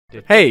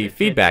Hey,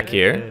 feedback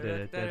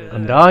here.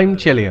 And I'm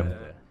Chilliam.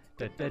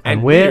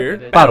 And we're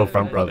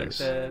Battlefront Brothers.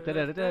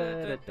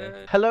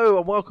 Hello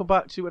and welcome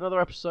back to another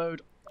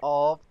episode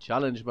of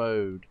Challenge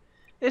Mode.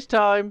 This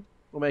time,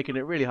 we're making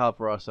it really hard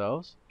for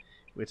ourselves.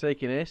 We're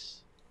taking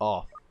this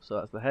off. So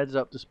that's the heads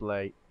up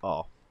display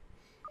off.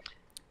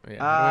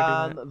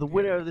 And the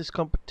winner of this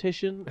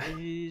competition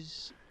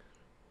is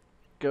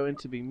going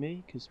to be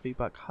me, because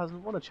feedback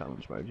hasn't won a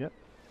Challenge Mode yet.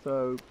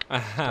 So,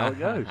 that's how it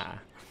goes.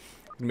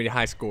 It's going to be a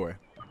high score.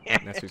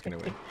 That's who's going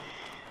to win.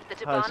 The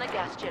Tabana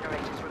gas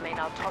generators remain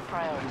our top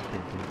priority.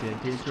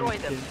 Destroy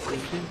them.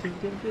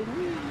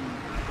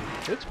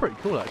 It looks pretty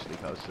cool, actually,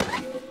 guys.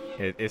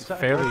 It's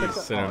fairly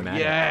cinematic.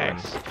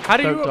 Yes! How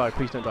do you... Don't die,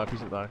 please don't die, please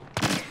don't die.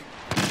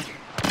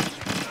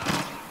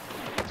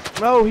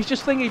 No, he's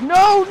just thinking.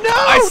 No, no!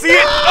 I see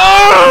it!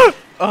 Oh!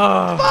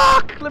 Oh!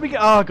 Fuck! Let me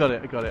get... Oh, I got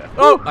it, I got it.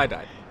 Oh, I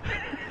died.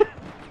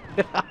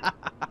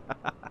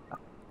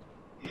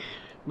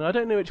 No, I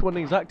don't know which one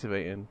he's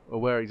activating, or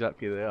where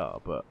exactly they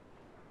are, but...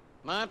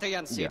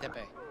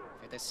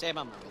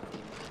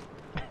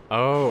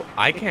 Oh,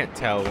 I can't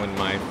tell when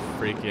my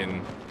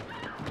freaking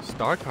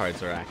star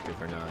cards are active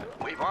or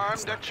not. We've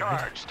armed a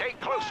charge. Stay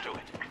close to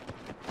it.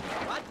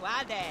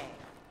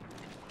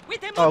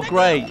 Oh,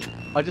 great!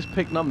 I just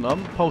picked Num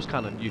Num. Pulse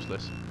cannon,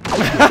 useless.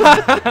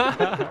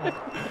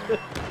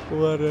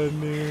 What a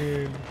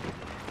name.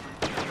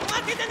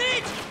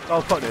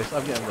 Oh, fuck this.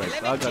 I'm getting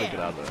raped. I gotta get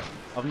out of there.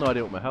 I've no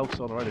idea what my health's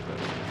on or anything.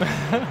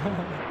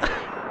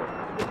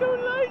 I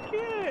don't like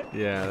it!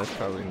 Yeah, that's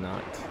probably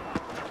not.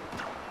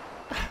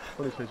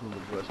 Probably one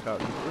of the worst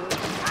characters.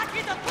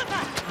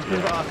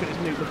 Look at his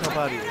nuke, look how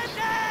bad he is.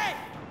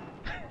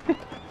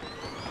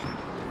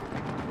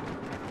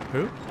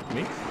 Who?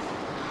 Me?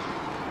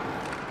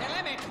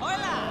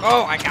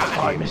 Oh, I got it!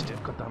 Oh, I missed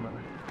it. God damn it.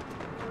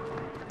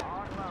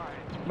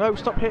 No,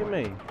 stop hitting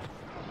me.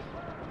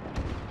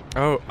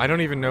 Oh, I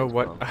don't even know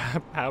what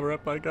power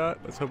up I got.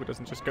 Let's hope it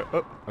doesn't just go.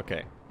 Oh,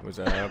 okay. It was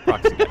a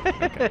proxy guy.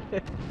 Okay.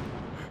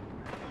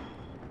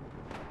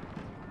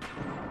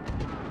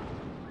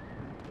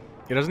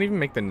 It doesn't even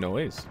make the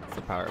noise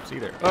for power ups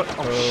either. Oh,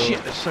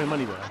 shit, there's so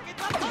many there.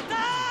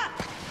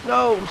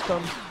 No, I'm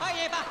stunned.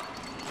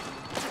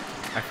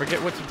 I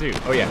forget what to do.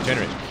 Oh, yeah,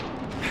 generators.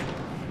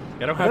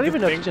 I don't even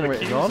know if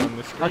generator's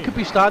on. I could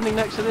be standing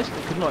next to this,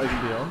 it could not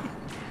even be on.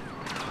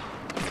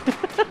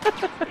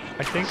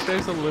 I think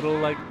there's a little,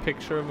 like,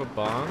 picture of a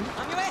bomb.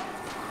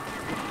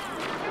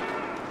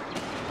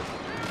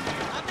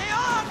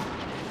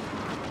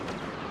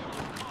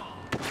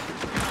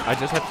 I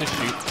just have to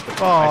shoot.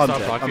 I saw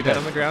Boxy dead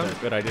on the ground,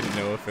 but I didn't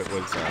know if it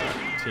was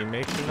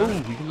teammates or not. Ooh,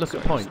 you can look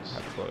at points.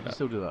 You can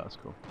still do that, that's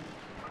cool.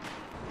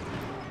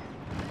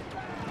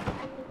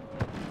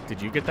 Did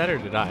you get that or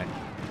did I?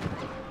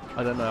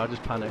 I don't know, I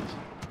just panicked.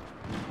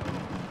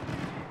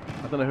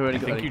 I don't know who I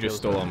think you just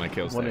stole all my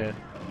kills there. Here.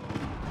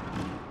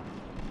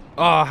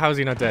 Oh, how is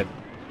he not dead?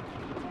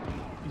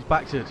 He's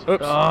backed. Oops.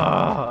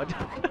 Oh.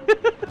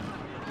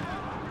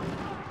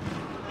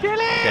 Kill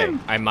him! Okay,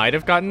 I might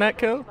have gotten that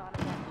kill.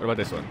 What about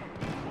this one?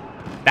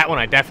 That one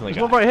I definitely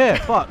got. There's one right here.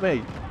 Fuck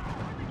me.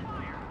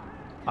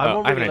 I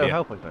have an idea.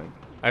 Help, I think.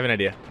 I have an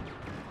idea.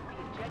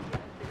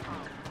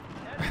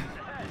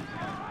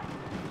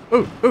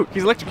 Ooh,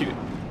 he's electrocuted.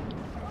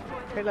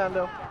 Hey,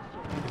 Lando.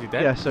 Is he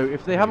dead? Yeah, so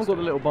if they haven't got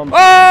the little bomb...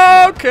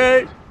 Oh,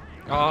 okay.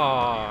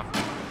 Oh.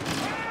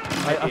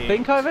 I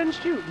think I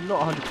avenged you.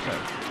 Not 100%.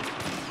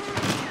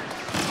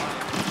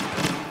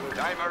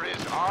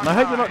 And I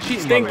hope you're not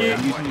cheating, by the way,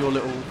 and using your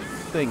little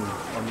thing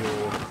on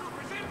your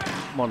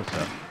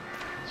monitor.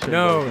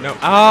 No.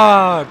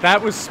 Ah,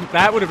 that would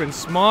have been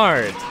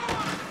smart.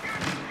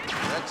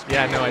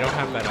 Yeah, no, I don't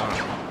have that on.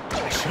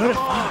 I should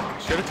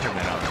have turned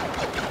that on.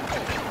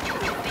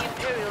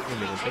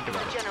 Didn't even think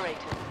about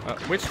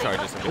it. Which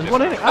charges? There's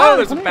one in it. Oh,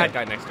 there's a bad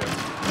guy next to him.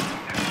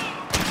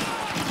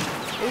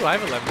 Ooh, I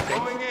have 11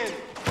 kills.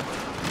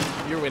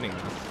 You're winning.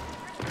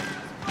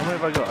 How many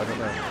have I got? I don't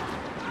know.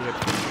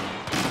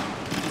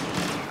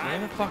 Where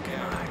the fuck am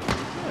I?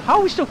 How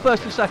are we still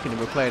first and second and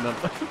we're playing on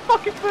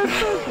fucking first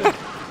person?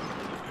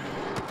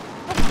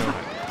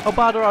 How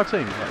bad are our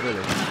teams? Like,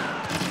 really?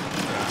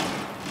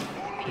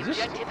 Is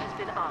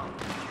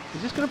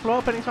this going to blow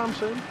up anytime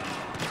soon?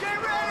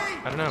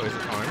 I don't know. Is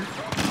it armed?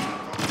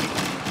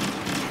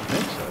 I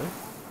think so.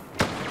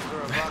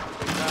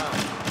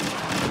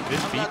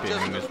 This beeping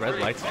and this red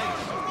lights.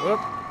 Whoop.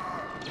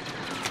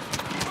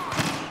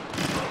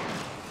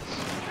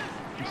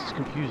 This is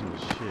confusing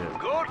as shit.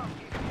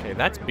 Okay,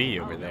 that's B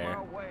over there.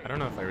 I don't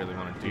know if I really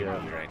want to do B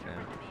right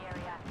now.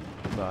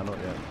 No, not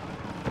yet.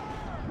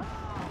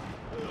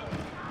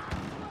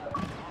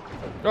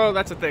 Oh,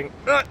 that's a thing.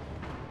 I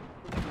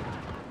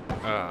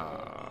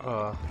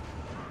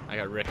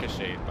got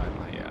ricocheted by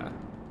my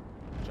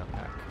jump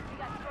pack.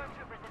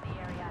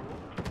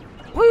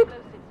 Whoop!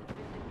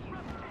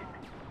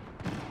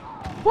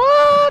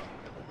 What?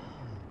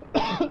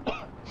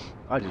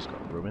 I just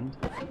got ruined.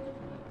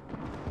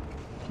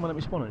 Come on, let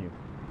me spawn on you.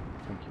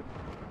 Thank you.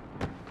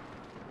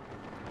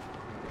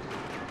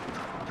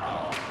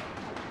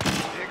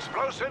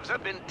 explosives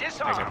have been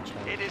disarmed.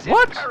 It is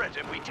What?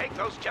 imperative we take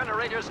those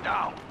generators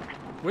down.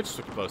 Which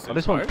explosive? Oh,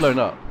 this one's blown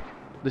up.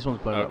 This one's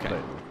blown up. Okay.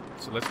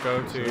 So let's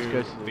go to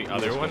the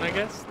other one, I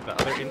guess. The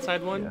other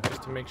inside one,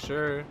 just to make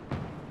sure.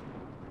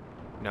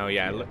 No,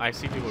 yeah, I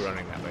see people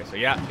running that way. So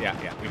yeah,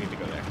 we need to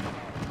go there.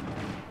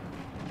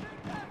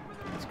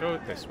 Let's go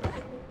this way.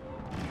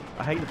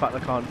 I hate the fact I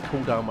can't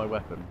cool down my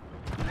weapon.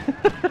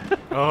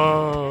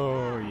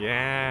 Oh,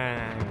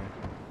 yeah.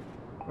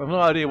 I have no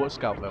idea what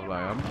scout level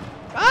I am.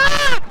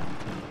 Ah!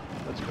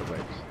 Let's go,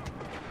 Rapes.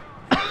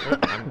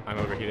 Oh, I'm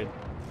overheated.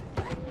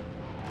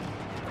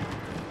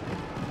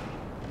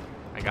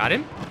 I got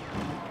him.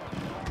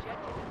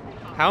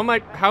 How am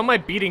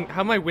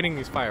I winning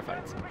these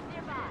firefights?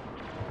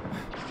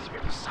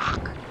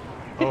 Suck.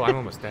 Oh, I'm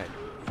almost dead.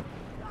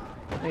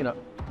 You know.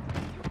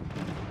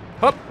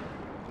 Hop.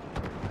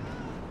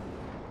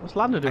 What's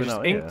Lander doing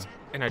out here?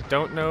 And I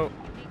don't know.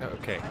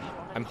 Okay,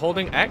 I'm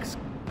holding X,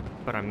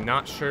 but I'm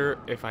not sure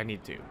if I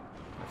need to.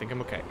 I think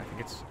I'm okay.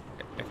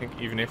 I think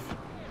even if.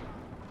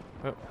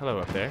 Oh, hello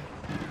up there.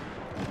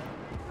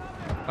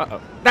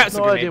 Uh-oh. That's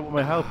no a grenade. idea what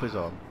my health is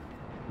on.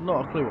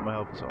 Not a clue what my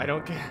health is on. I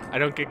don't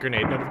get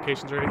grenade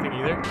notifications or anything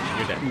either.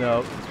 You're dead.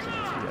 No.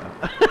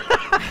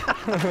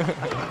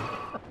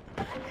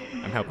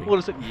 I'm helping. What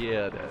is it?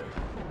 Yeah, no.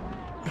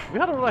 We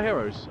had all our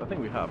heroes. I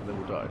think we have, and then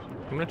we'll die.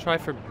 I'm gonna try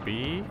for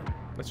B.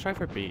 Let's try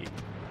for B.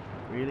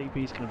 Really?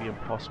 B's gonna be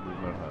impossible with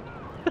no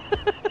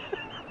HUD.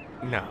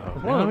 No,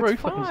 Well, on the it's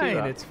roof, I can see fine.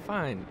 that. It's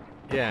fine.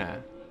 Yeah.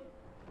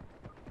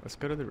 Let's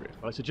go to the roof.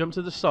 Alright, so jump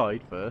to the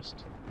side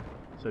first.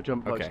 So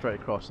jump like Okay. straight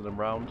across and then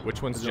round.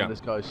 Which one's Because jump?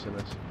 This guy's seen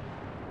us.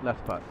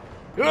 Left pack.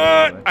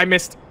 I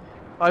missed.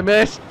 I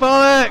missed!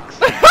 Bollocks!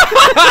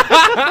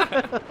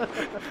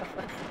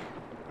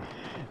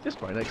 Just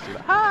right next to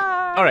that.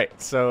 Hi! All right,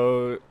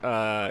 so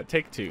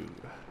take 2.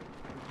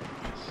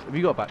 Have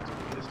you got back to me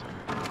this time?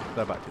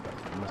 They're back to you.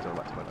 You must have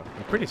back to me now.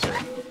 I'm pretty sure.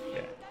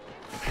 Yeah.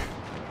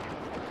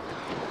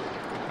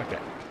 Okay.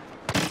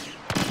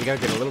 We gotta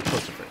get a little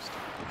closer first.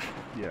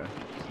 Yeah,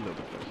 just a little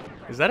bit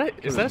closer. Is that a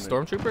Isn't it?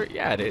 stormtrooper?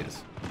 Yeah, it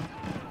is.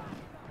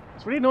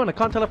 It's really annoying. I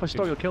can't tell if I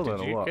stole your kill Did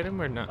then or you what. get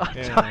him or not? I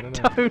Yeah,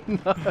 don't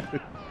know.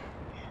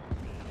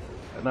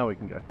 Now we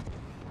can go.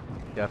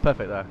 Yeah,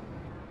 perfect there.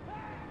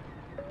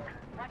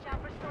 Watch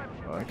out for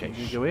stormtroopers. Alright, Okay,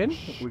 okay, you go in.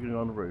 We're going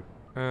on the roof.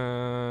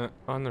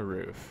 On the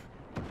roof.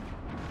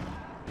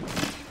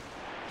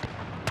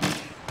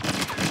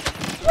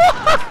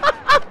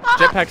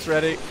 Jetpack's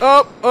ready.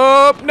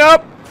 Oh,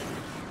 nope.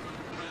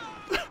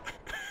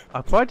 I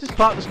tried to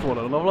spark the spawn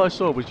and all I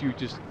saw was you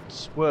just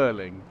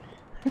swirling.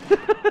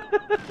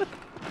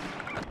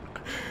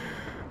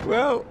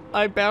 Well,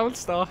 I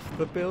bounced off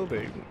the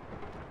building,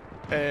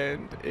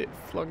 and it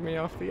flung me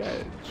off the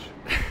edge.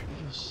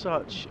 You're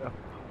such a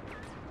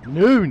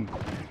noon.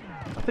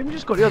 I think we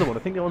just got the other one. I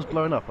think the one's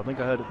blowing up. I think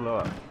I heard it blow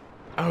up.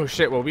 Oh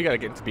shit! Well, we gotta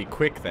get to be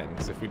quick then,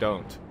 because if we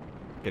don't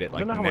get it I like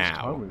don't know how much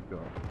now, time we've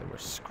got. then we're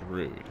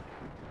screwed.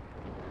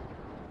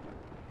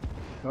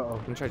 Uh-oh.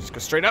 I'm gonna try to just go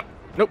straight up.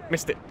 Nope,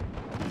 missed it.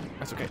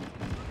 That's okay.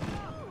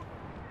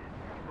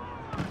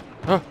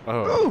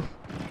 Oh.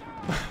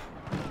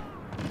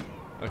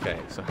 Okay,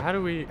 so how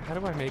do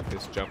I make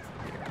this jump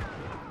from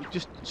here?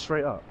 Just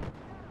straight up.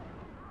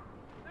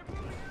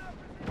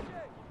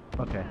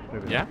 Okay.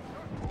 Move it. Yeah?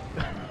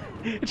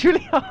 It's really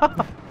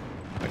hard.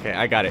 Okay,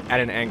 I got it. At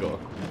an angle.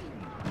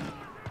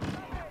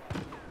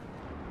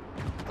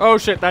 Oh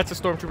shit, that's a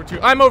stormtrooper too.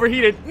 I'm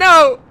overheated.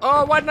 No!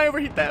 Oh, why didn't I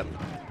overheat them?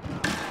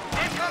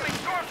 Incoming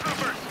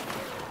stormtroopers!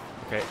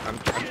 Okay, I'm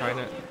trying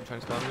to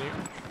spawn you.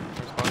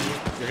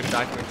 You're gonna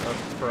die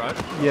for us.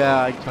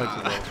 Yeah, I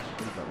tried to roll.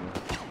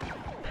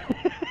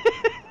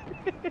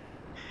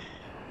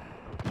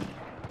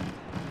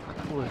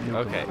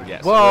 Okay,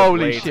 yes. Whoa,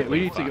 holy shit,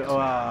 we need to go.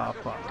 Ah,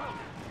 fuck.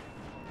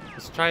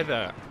 Let's try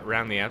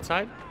around the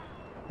outside.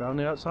 Round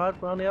the outside,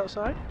 round the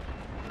outside.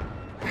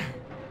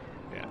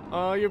 Yeah.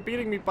 Oh, you're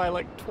beating me by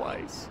like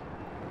twice.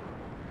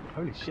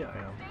 Holy shit, I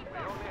am.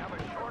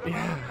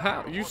 Yeah,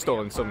 how? You've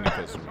stolen so many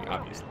kills from me,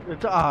 obviously.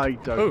 I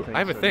don't Oh, think I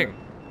have a so, thing. no.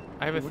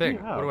 I have a What do you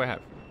thing. have? What do I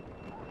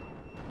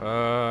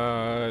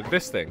have?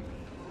 This thing.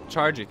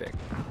 Chargy thing.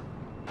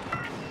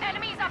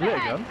 Enemies up There you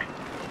ahead. go.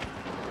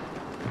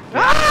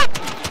 Ah!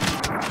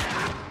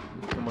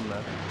 Someone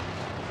there.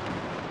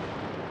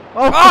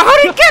 Oh, how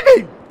did he get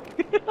me?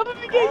 How did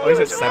he get Oh, he's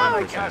you? at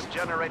 7%. Gas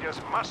generators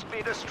must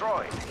be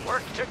destroyed.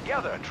 Work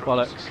together, troops.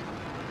 Bollocks.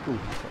 Ooh,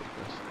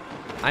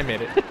 I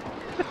made it.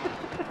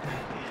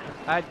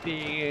 I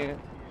did.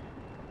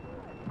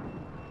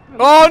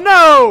 Oh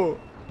no!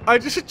 I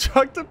just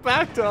chucked it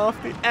back to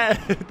off the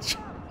edge.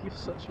 You're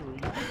such a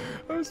weak.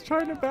 I was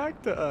trying to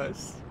back to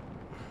us.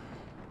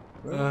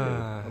 Oh,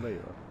 there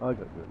you are. I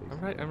got you at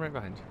least. I'm right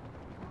behind you.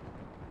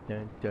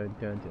 Dun, dun,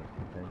 dun, dun,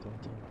 dun, dun,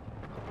 dun.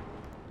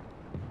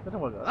 I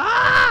don't want to go.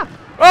 Ah!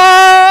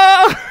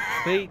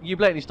 Oh! See, you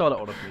blatantly stole it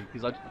on me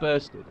because I just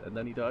bursted and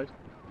then he died.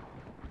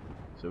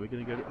 So we're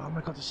gonna go. Oh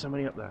my god, there's so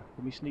many up there.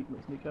 Can we sneak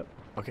up?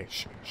 Okay,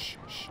 shh.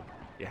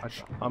 Yeah.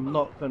 Shh. I'm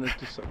not gonna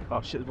just.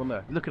 Oh shit, there's one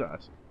there. Looking at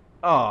us.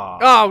 Oh.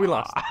 Oh, we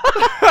lost.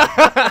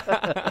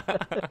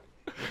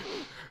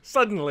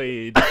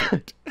 Suddenly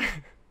defeat.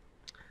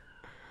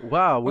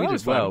 Wow, we Well, that did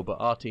was fun. well, but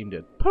our team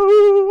did.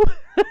 Poo!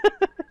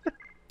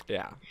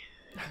 Yeah.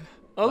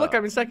 Oh, look,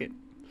 I'm in second.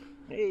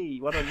 Hey,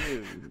 what on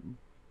you?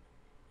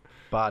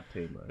 Bad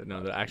team, though.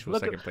 No, the actual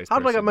Look second at, place. how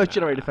did I get person, most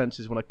generated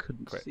defenses when I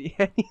couldn't quit. see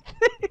anything?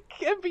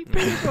 MVP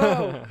as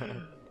well.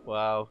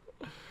 Wow.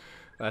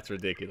 That's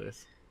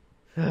ridiculous.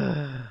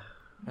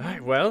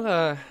 Alright,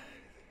 well,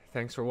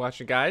 thanks for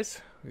watching,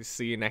 guys. We'll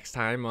see you next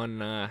time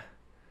on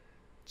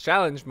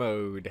challenge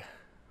mode,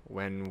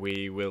 when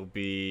we will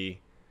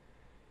be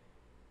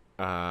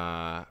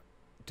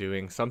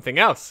doing something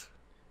else.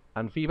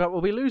 And feedback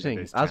will be losing,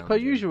 It is as per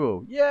challenging.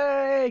 usual.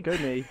 Yay! Go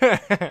me.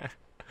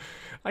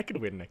 I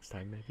could win next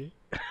time, maybe.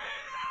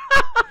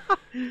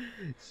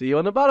 See you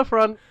on the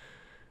Battlefront.